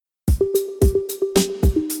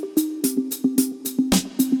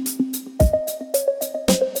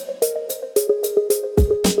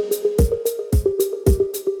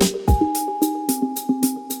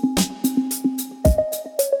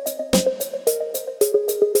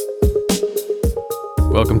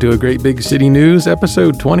Welcome to A Great Big City News,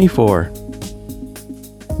 episode 24.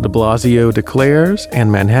 De Blasio declares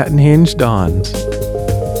and Manhattanhenge dawns.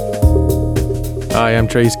 Hi, I'm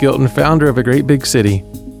Trace Gilton, founder of A Great Big City.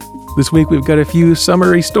 This week we've got a few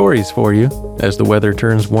summary stories for you as the weather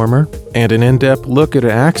turns warmer, and an in-depth look at an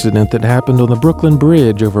accident that happened on the Brooklyn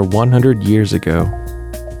Bridge over 100 years ago.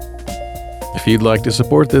 If you'd like to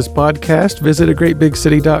support this podcast, visit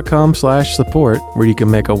agreatbigcity.com/support, where you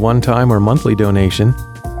can make a one-time or monthly donation.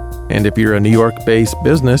 And if you're a New York-based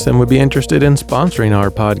business and would be interested in sponsoring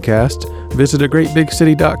our podcast, visit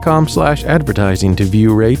agreatbigcity.com/advertising to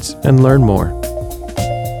view rates and learn more.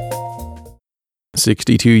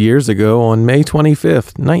 62 years ago, on May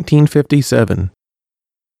 25th, 1957,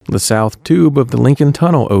 the south tube of the Lincoln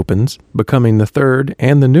Tunnel opens, becoming the third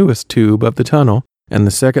and the newest tube of the tunnel, and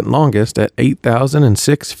the second longest at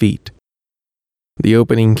 8,006 feet. The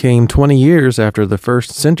opening came 20 years after the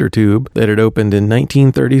first center tube that had opened in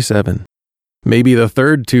 1937. Maybe the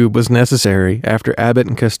third tube was necessary after Abbott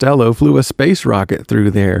and Costello flew a space rocket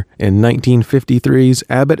through there in 1953's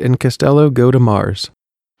Abbott and Costello Go to Mars.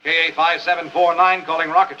 KA 5749 calling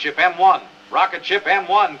rocket ship M1. Rocket ship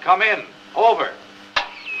M1, come in. Over.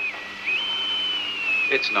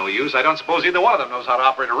 It's no use. I don't suppose either one of them knows how to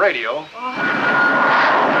operate a radio.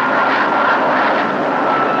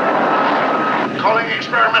 Calling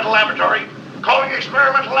experimental laboratory. Calling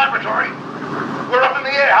experimental laboratory. We're up in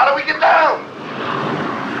the air. How do we get down?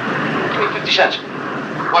 Give me 50 cents.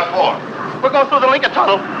 What for? We're going through the Lincoln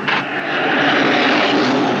Tunnel.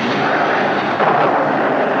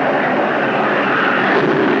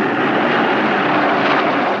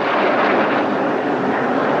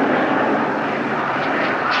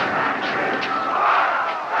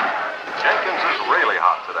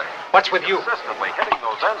 What's with you? Consistently hitting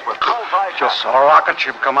those ends with bullseye. Just saw a rocket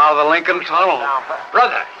ship come out of the Lincoln Tunnel.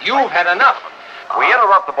 Brother, you've had enough. We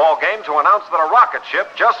interrupt the ball game to announce that a rocket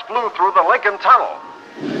ship just flew through the Lincoln Tunnel.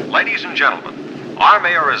 Ladies and gentlemen, our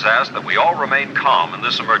mayor has asked that we all remain calm in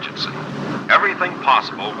this emergency. Everything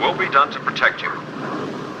possible will be done to protect you.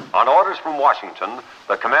 On orders from Washington,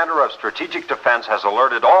 the commander of Strategic Defense has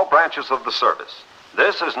alerted all branches of the service.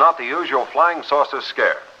 This is not the usual flying saucer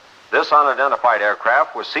scare. This unidentified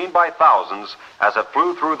aircraft was seen by thousands as it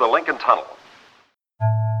flew through the Lincoln Tunnel.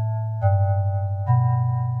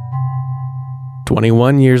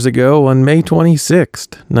 21 years ago, on May 26,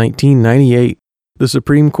 1998, the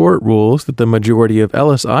Supreme Court rules that the majority of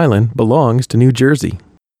Ellis Island belongs to New Jersey.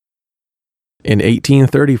 In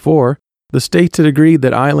 1834, the states had agreed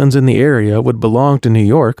that islands in the area would belong to New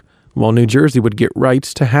York, while New Jersey would get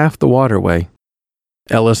rights to half the waterway.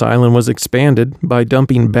 Ellis Island was expanded by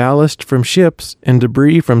dumping ballast from ships and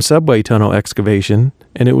debris from subway tunnel excavation,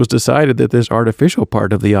 and it was decided that this artificial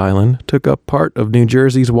part of the island took up part of New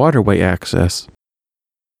Jersey's waterway access.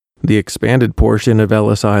 The expanded portion of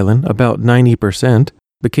Ellis Island, about 90%,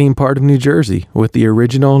 became part of New Jersey, with the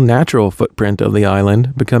original natural footprint of the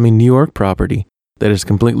island becoming New York property that is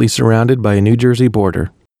completely surrounded by a New Jersey border.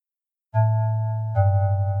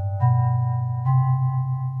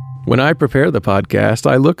 When I prepare the podcast,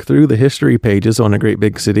 I look through the history pages on A Great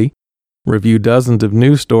Big City, review dozens of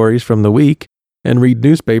news stories from the week, and read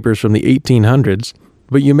newspapers from the 1800s,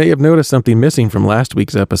 but you may have noticed something missing from last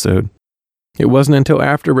week's episode. It wasn't until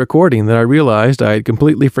after recording that I realized I had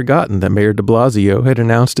completely forgotten that Mayor de Blasio had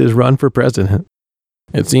announced his run for president.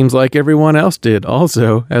 It seems like everyone else did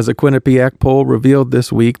also, as a Quinnipiac poll revealed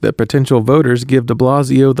this week that potential voters give de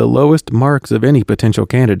Blasio the lowest marks of any potential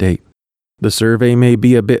candidate. The survey may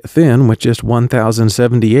be a bit thin, with just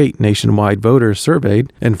 1,078 nationwide voters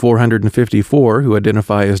surveyed and 454 who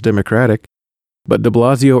identify as Democratic, but de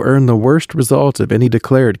Blasio earned the worst results of any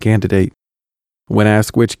declared candidate. When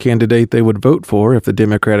asked which candidate they would vote for if the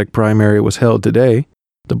Democratic primary was held today,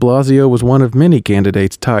 de Blasio was one of many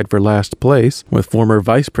candidates tied for last place, with former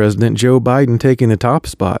Vice President Joe Biden taking the top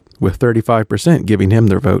spot, with 35% giving him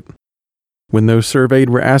their vote. When those surveyed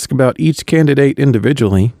were asked about each candidate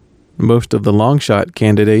individually, most of the long-shot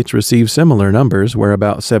candidates received similar numbers, where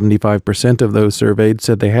about 75% of those surveyed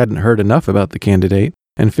said they hadn't heard enough about the candidate,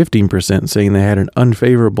 and 15% saying they had an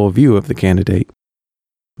unfavorable view of the candidate.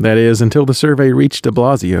 That is, until the survey reached de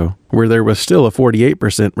Blasio, where there was still a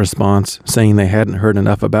 48% response saying they hadn't heard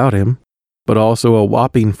enough about him, but also a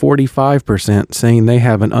whopping 45% saying they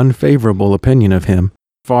have an unfavorable opinion of him,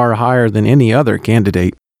 far higher than any other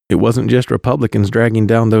candidate. It wasn't just Republicans dragging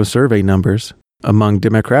down those survey numbers. Among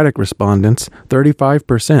Democratic respondents,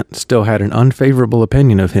 35% still had an unfavorable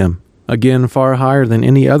opinion of him, again far higher than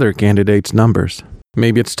any other candidate's numbers.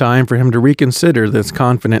 Maybe it's time for him to reconsider this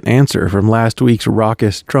confident answer from last week's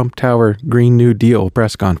raucous Trump Tower Green New Deal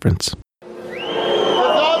press conference. The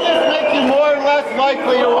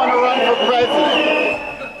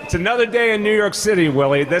It's another day in New York City,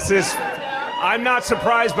 Willie. I'm not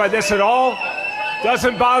surprised by this at all.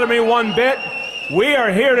 Doesn't bother me one bit. We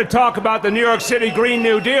are here to talk about the New York City Green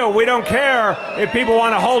New Deal. We don't care if people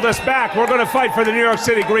want to hold us back. We're going to fight for the New York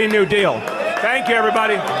City Green New Deal. Thank you,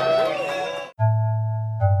 everybody.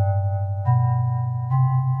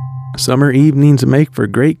 Summer evenings make for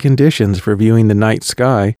great conditions for viewing the night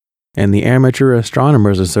sky, and the Amateur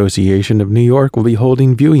Astronomers Association of New York will be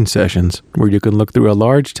holding viewing sessions where you can look through a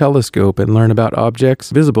large telescope and learn about objects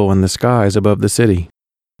visible in the skies above the city.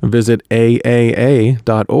 Visit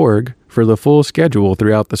AAA.org for the full schedule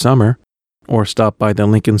throughout the summer, or stop by the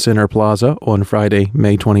Lincoln Center Plaza on Friday,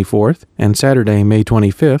 May 24th and Saturday, May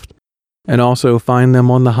 25th, and also find them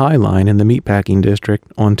on the High Line in the Meatpacking District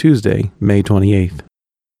on Tuesday, May 28th.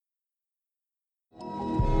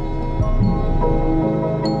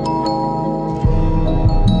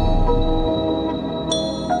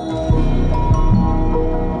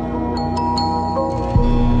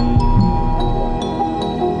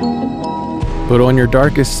 Put on your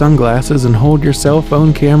darkest sunglasses and hold your cell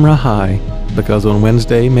phone camera high, because on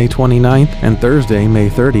Wednesday, May 29th and Thursday, May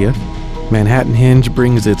 30th, Manhattanhenge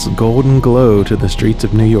brings its golden glow to the streets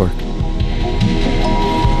of New York.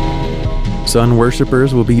 Sun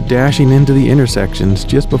worshippers will be dashing into the intersections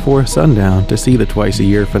just before sundown to see the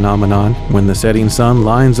twice-a-year phenomenon when the setting sun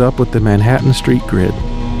lines up with the Manhattan street grid.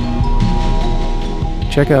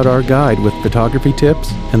 Check out our guide with photography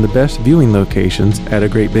tips and the best viewing locations at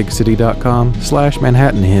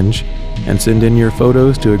agreatbigcity.com/Manhattanhenge and send in your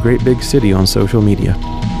photos to A Great Big City on social media.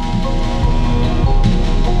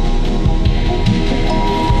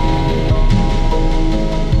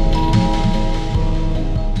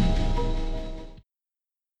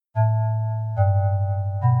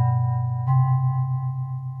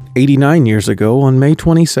 "89 years ago on May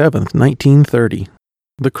 27th, 1930.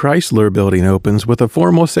 The Chrysler Building opens with a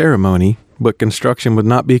formal ceremony, but construction would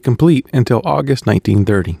not be complete until August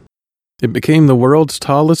 1930. It became the world's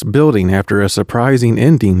tallest building after a surprising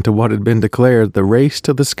ending to what had been declared the race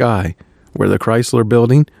to the sky, where the Chrysler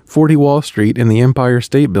Building, 40 Wall Street, and the Empire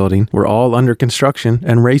State Building were all under construction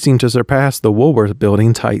and racing to surpass the Woolworth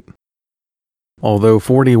Building's height. Although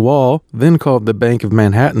 40 Wall, then called the Bank of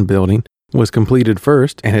Manhattan Building, was completed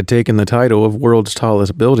first and had taken the title of world's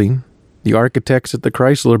tallest building, the architects at the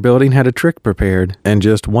Chrysler Building had a trick prepared, and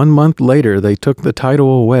just 1 month later they took the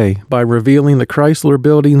title away by revealing the Chrysler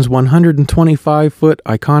Building's 125-foot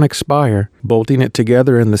iconic spire, bolting it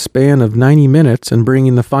together in the span of 90 minutes and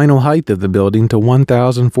bringing the final height of the building to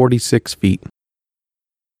 1,046 feet.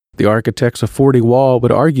 The architects of 40 Wall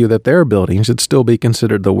would argue that their building should still be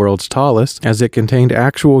considered the world's tallest, as it contained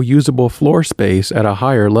actual usable floor space at a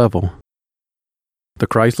higher level. The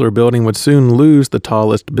Chrysler Building would soon lose the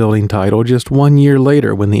tallest building title just 1 year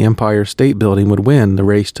later when the Empire State Building would win the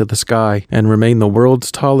race to the sky and remain the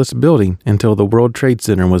world's tallest building until the World Trade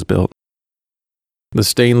Center was built. The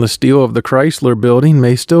stainless steel of the Chrysler Building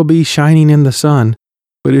may still be shining in the sun,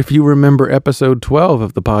 but if you remember episode 12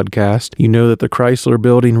 of the podcast, you know that the Chrysler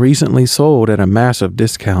Building recently sold at a massive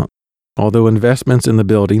discount. Although investments in the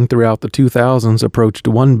building throughout the 2000s approached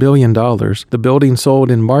 $1 billion, the building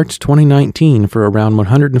sold in March 2019 for around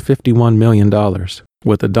 $151 million,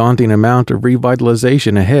 with a daunting amount of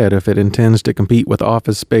revitalization ahead if it intends to compete with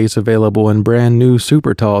office space available in brand new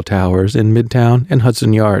super tall towers in Midtown and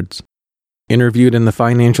Hudson Yards. Interviewed in the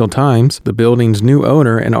Financial Times, the building's new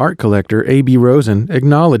owner and art collector A.B. Rosen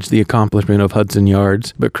acknowledged the accomplishment of Hudson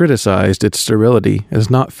Yards, but criticized its sterility as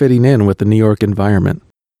not fitting in with the New York environment.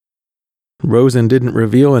 Rosen didn't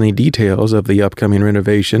reveal any details of the upcoming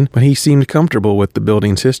renovation, but he seemed comfortable with the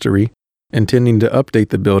building's history, intending to update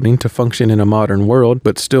the building to function in a modern world,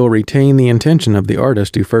 but still retain the intention of the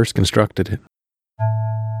artist who first constructed it.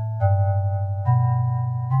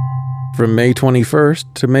 From May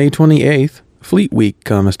 21st to May 28th, Fleet Week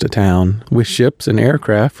comes to town, with ships and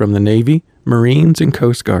aircraft from the Navy, Marines, and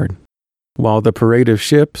Coast Guard. While the parade of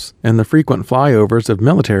ships and the frequent flyovers of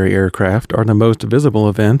military aircraft are the most visible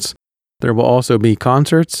events, there will also be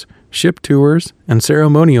concerts, ship tours, and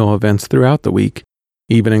ceremonial events throughout the week,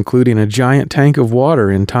 even including a giant tank of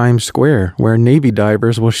water in Times Square where Navy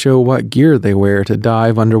divers will show what gear they wear to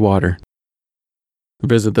dive underwater.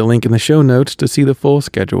 Visit the link in the show notes to see the full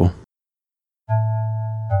schedule.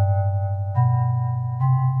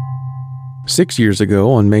 6 years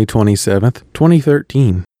ago on May 27th,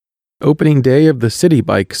 2013, opening day of the City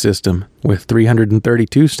Bike system with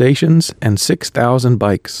 332 stations and 6,000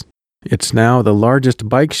 bikes. It's now the largest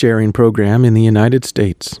bike-sharing program in the United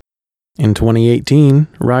States. In 2018,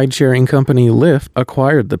 ride-sharing company Lyft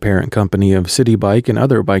acquired the parent company of City Bike and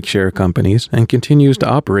other bike-share companies and continues to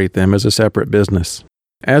operate them as a separate business.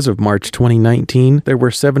 As of March 2019, there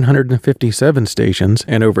were 757 stations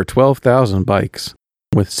and over 12,000 bikes,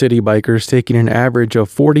 with city bikers taking an average of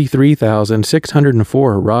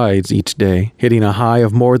 43,604 rides each day, hitting a high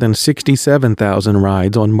of more than 67,000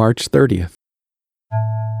 rides on March 30th.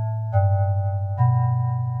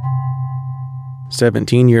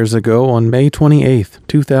 17 years ago, on May 28,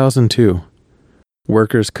 2002,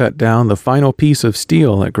 workers cut down the final piece of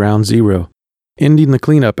steel at Ground Zero, ending the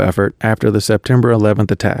cleanup effort after the September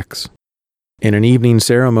 11th attacks. In an evening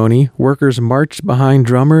ceremony, workers marched behind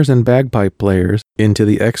drummers and bagpipe players into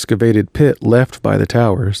the excavated pit left by the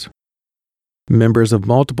towers. Members of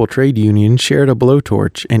multiple trade unions shared a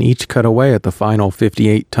blowtorch and each cut away at the final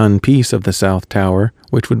 58-ton piece of the South Tower,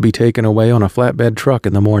 which would be taken away on a flatbed truck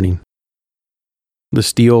in the morning. The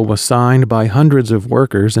steel was signed by hundreds of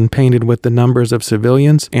workers and painted with the numbers of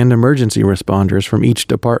civilians and emergency responders from each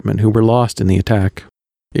department who were lost in the attack.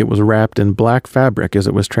 It was wrapped in black fabric as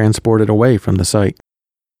it was transported away from the site.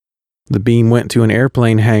 The beam went to an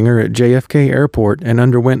airplane hangar at JFK Airport and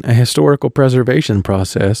underwent a historical preservation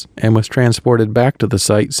process and was transported back to the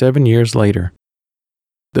site 7 years later.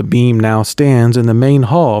 The beam now stands in the main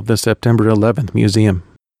hall of the September 11th Museum.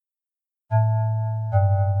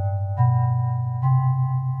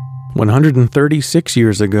 136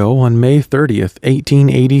 years ago, on May 30th,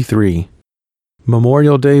 1883,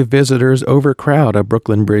 Memorial Day visitors overcrowd a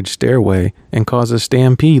Brooklyn Bridge stairway and cause a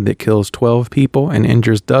stampede that kills 12 people and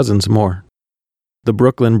injures dozens more. The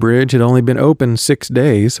Brooklyn Bridge had only been open 6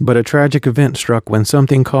 days, but a tragic event struck when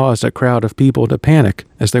something caused a crowd of people to panic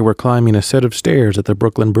as they were climbing a set of stairs at the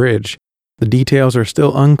Brooklyn Bridge. The details are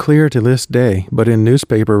still unclear to this day, but in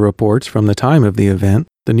newspaper reports from the time of the event,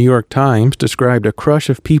 the New York Times described a crush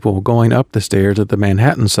of people going up the stairs at the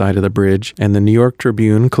Manhattan side of the bridge, and the New York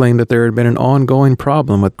Tribune claimed that there had been an ongoing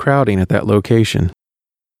problem with crowding at that location.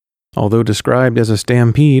 Although described as a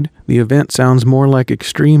stampede, the event sounds more like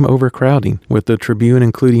extreme overcrowding, with the Tribune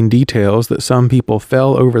including details that some people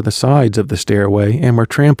fell over the sides of the stairway and were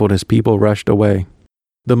trampled as people rushed away.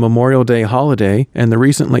 The Memorial Day holiday and the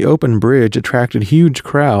recently opened bridge attracted huge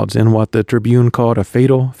crowds in what the Tribune called a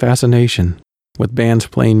fatal fascination, with bands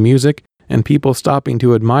playing music and people stopping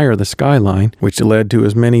to admire the skyline, which led to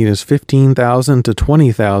as many as 15,000 to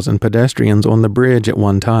 20,000 pedestrians on the bridge at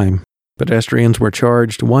one time. Pedestrians were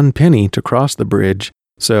charged 1 penny to cross the bridge,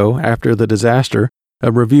 so after the disaster,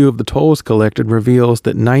 a review of the tolls collected reveals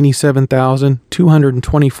that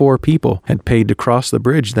 97,224 people had paid to cross the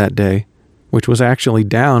bridge that day, which was actually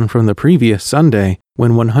down from the previous Sunday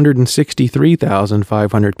when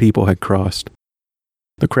 163,500 people had crossed.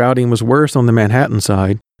 The crowding was worse on the Manhattan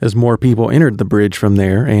side, as more people entered the bridge from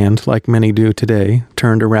there and, like many do today,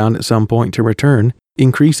 turned around at some point to return,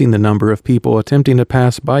 increasing the number of people attempting to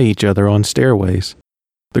pass by each other on stairways.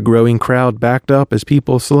 The growing crowd backed up as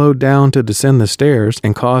people slowed down to descend the stairs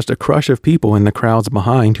and caused a crush of people in the crowds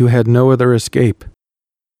behind who had no other escape.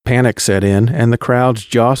 Panic set in, and the crowds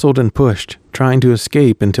jostled and pushed, trying to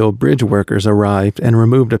escape until bridge workers arrived and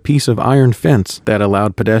removed a piece of iron fence that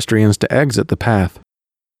allowed pedestrians to exit the path.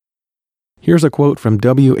 Here's a quote from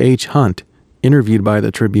W.H. Hunt, interviewed by the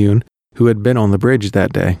Tribune, who had been on the bridge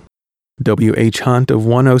that day. W.H. Hunt of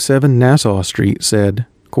 107 Nassau Street said,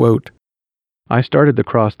 quote, "I started to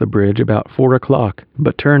cross the bridge about 4 o'clock,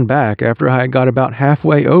 but turned back after I had got about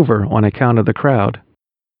halfway over on account of the crowd.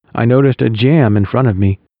 I noticed a jam in front of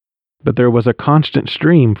me, but there was a constant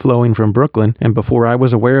stream flowing from Brooklyn, and before I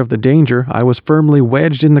was aware of the danger, I was firmly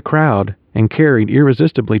wedged in the crowd and carried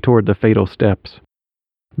irresistibly toward the fatal steps.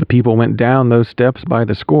 The people went down those steps by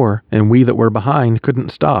the score, and we that were behind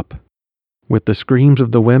couldn't stop. With the screams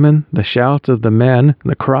of the women, the shouts of the men,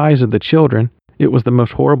 the cries of the children, it was the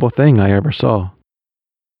most horrible thing I ever saw.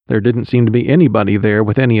 There didn't seem to be anybody there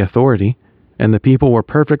with any authority, and the people were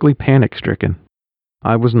perfectly panic-stricken.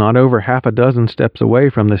 I was not over half a dozen steps away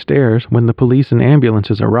from the stairs when the police and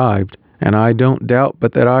ambulances arrived, and I don't doubt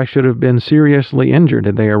but that I should have been seriously injured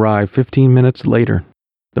had they arrived 15 minutes later.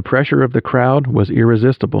 The pressure of the crowd was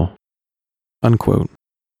irresistible." Unquote.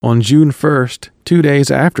 On June 1st, 2 days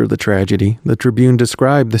after the tragedy, the Tribune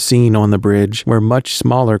described the scene on the bridge where much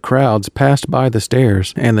smaller crowds passed by the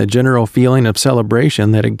stairs and the general feeling of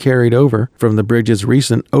celebration that had carried over from the bridge's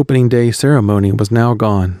recent opening day ceremony was now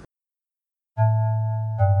gone.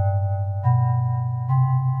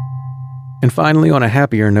 And finally, on a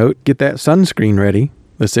happier note, get that sunscreen ready.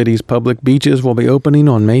 The city's public beaches will be opening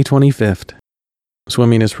on May 25th.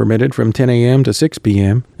 Swimming is permitted from 10 a.m. to 6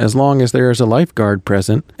 p.m. as long as there is a lifeguard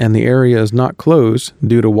present and the area is not closed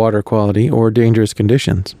due to water quality or dangerous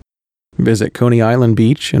conditions. Visit Coney Island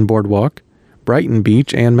Beach and Boardwalk, Brighton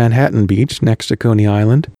Beach and Manhattan Beach next to Coney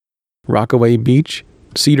Island, Rockaway Beach,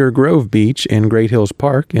 Cedar Grove Beach and Great Hills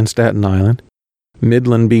Park in Staten Island,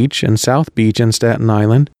 Midland Beach and South Beach in Staten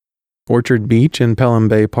Island, Orchard Beach and Pelham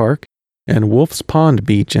Bay Park, and Wolf's Pond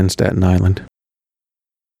Beach in Staten Island.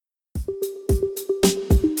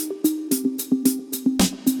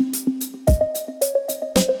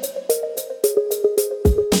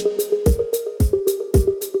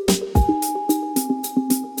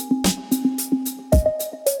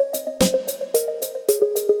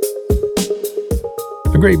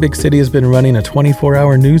 A Great Big City has been running a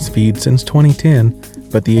 24-hour news feed since 2010,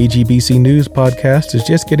 but the AGBC News podcast is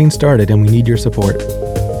just getting started and we need your support.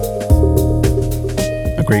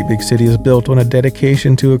 A Great Big City is built on a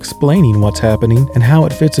dedication to explaining what's happening and how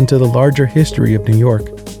it fits into the larger history of New York,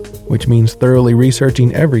 which means thoroughly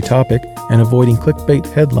researching every topic and avoiding clickbait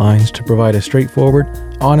headlines to provide a straightforward,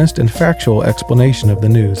 honest, and factual explanation of the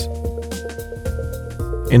news.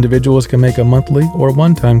 Individuals can make a monthly or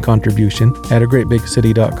one-time contribution at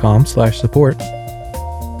agreatbigcity.com/support.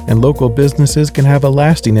 And local businesses can have a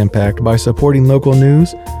lasting impact by supporting local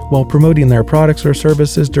news while promoting their products or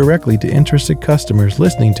services directly to interested customers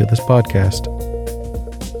listening to this podcast.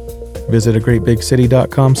 Visit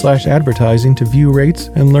agreatbigcity.com/advertising to view rates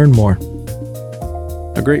and learn more.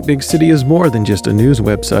 A Great Big City is more than just a news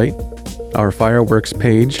website. Our fireworks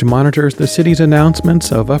page monitors the city's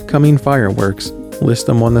announcements of upcoming fireworks, lists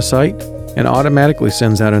them on the site, and automatically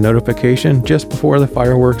sends out a notification just before the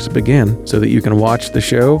fireworks begin so that you can watch the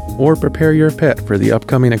show or prepare your pet for the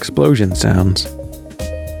upcoming explosion sounds.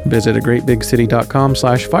 Visit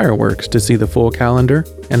agreatbigcity.com/fireworks to see the full calendar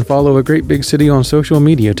and follow A Great Big City on social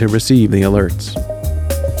media to receive the alerts.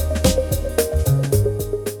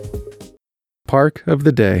 Park of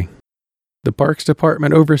the Day. The Parks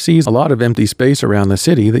Department oversees a lot of empty space around the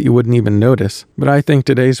city that you wouldn't even notice, but I think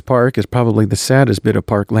today's park is probably the saddest bit of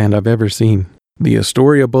parkland I've ever seen. The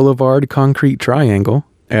Astoria Boulevard concrete triangle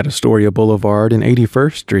at Astoria Boulevard and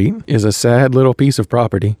 81st Street is a sad little piece of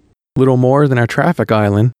property, little more than a traffic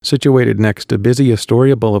island situated next to busy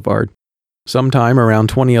Astoria Boulevard. Sometime around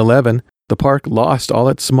 2011, the park lost all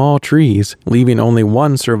its small trees, leaving only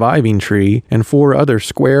one surviving tree and 4 other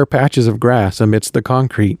square patches of grass amidst the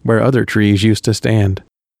concrete where other trees used to stand.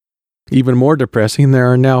 Even more depressing, there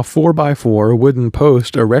are now 4x4 wooden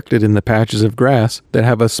posts erected in the patches of grass that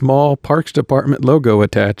have a small Parks Department logo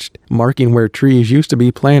attached, marking where trees used to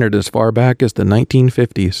be planted as far back as the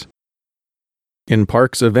 1950s. In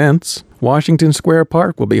Parks events, Washington Square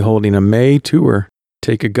Park will be holding a May tour.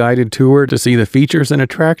 Take a guided tour to see the features and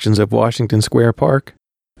attractions of Washington Square Park.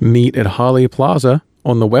 Meet at Holly Plaza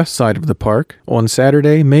on the west side of the park on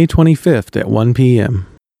Saturday, May 25th at 1 p.m.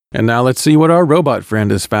 And now let's see what our robot friend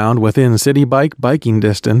has found within City Bike biking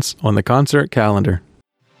distance on the concert calendar.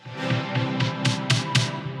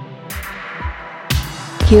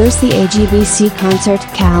 Here's the AGBC concert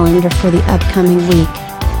calendar for the upcoming week.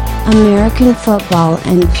 American football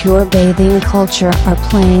and pure bathing culture are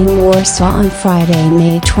playing Warsaw on Friday,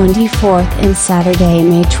 May 24th and Saturday,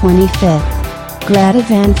 May 25th. Greta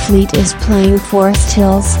Van Fleet is playing Forest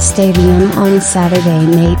Hills Stadium on Saturday,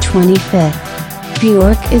 May 25th.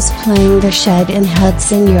 Bjork is playing The Shed in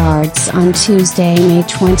Hudson Yards on Tuesday, May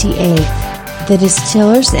 28th. The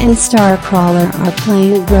Distillers and Starcrawler are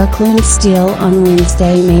playing Brooklyn Steel on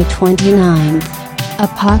Wednesday, May 29th.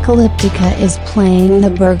 Apocalyptica is playing the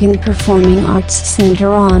Bergen Performing Arts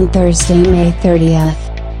Center on Thursday, May 30th.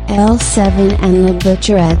 L7 and the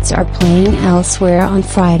Butcherettes are playing elsewhere on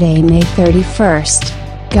Friday, May 31st.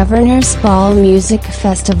 Governor's Ball Music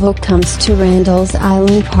Festival comes to Randall's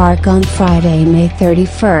Island Park on Friday, May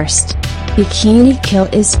 31st. Bikini Kill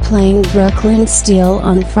is playing Brooklyn Steel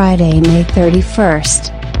on Friday, May 31st.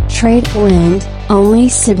 Trade Wind, Only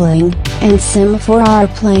Sibling, and Semaphore are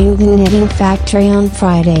playing the Knitting Factory on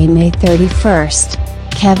Friday, May 31st.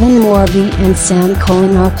 Kevin Morby and Sam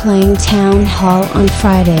Cohen are playing Town Hall on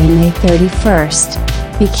Friday, May 31st.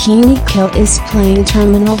 Bikini Kill is playing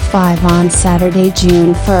Terminal 5 on Saturday,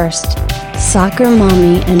 June 1st. Soccer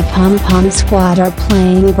Mommy and Pom Pom Squad are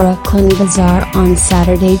playing Brooklyn Bazaar on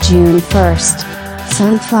Saturday, June 1st.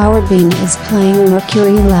 Sunflower Bean is playing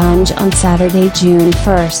Mercury Lounge on Saturday, June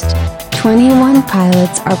 1st. 21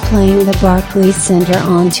 Pilots are playing the Barclays Center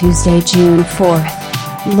on Tuesday, June 4th.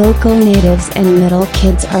 Local Natives and Middle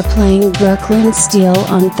Kids are playing Brooklyn Steel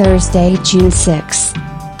on Thursday, June 6th.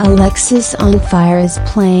 Alexis on Fire is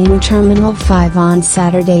playing Terminal 5 on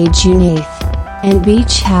Saturday, June 8th. And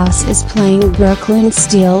Beach House is playing Brooklyn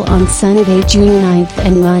Steel on Sunday, June 9th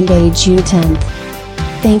and Monday, June 10th.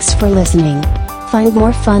 Thanks for listening. Find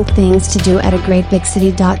more fun things to do at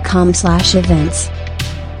agreatbigcity.com/events.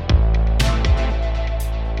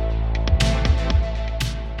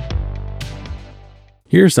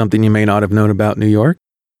 Here's something you may not have known about New York.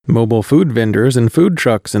 Mobile food vendors and food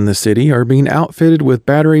trucks in the city are being outfitted with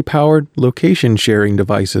battery-powered location-sharing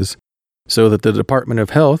devices so that the Department of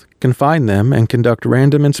Health can find them and conduct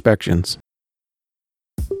random inspections.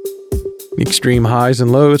 Extreme highs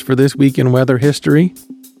and lows for this week in weather history.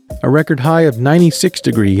 A record high of 96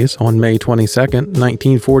 degrees on May 22nd,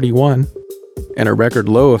 1941, and a record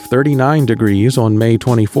low of 39 degrees on May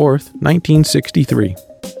 24th, 1963.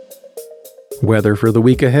 Weather for the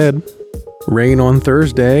week ahead. Rain on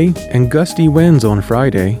Thursday and gusty winds on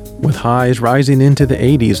Friday, with highs rising into the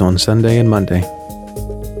 80s on Sunday and Monday.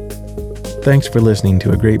 Thanks for listening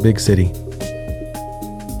to A Great Big City.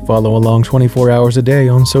 Follow along 24 hours a day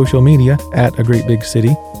on social media at A Great Big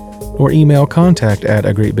City, or email contact at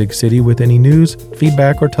A Great Big City with any news,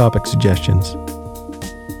 feedback, or topic suggestions.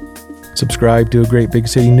 Subscribe to A Great Big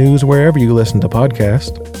City News wherever you listen to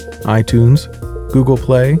podcasts: iTunes, Google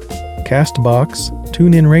Play, CastBox,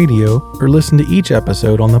 TuneIn Radio, or listen to each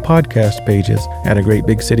episode on the podcast pages at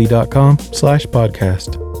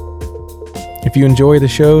agreatbigcity.com/podcast. If you enjoy the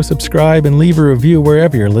show, subscribe and leave a review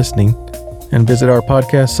wherever you're listening, and visit our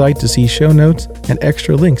podcast site to see show notes and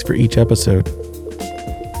extra links for each episode.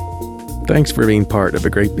 Thanks for being part of A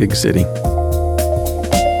Great Big City.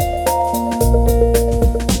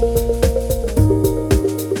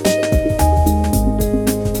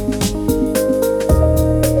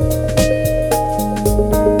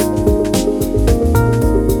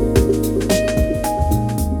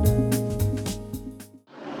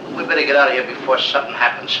 Get out of here before something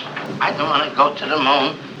happens. I don't want to go to the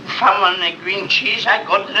moon. If I want a green cheese, I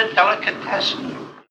go to the delicatessen.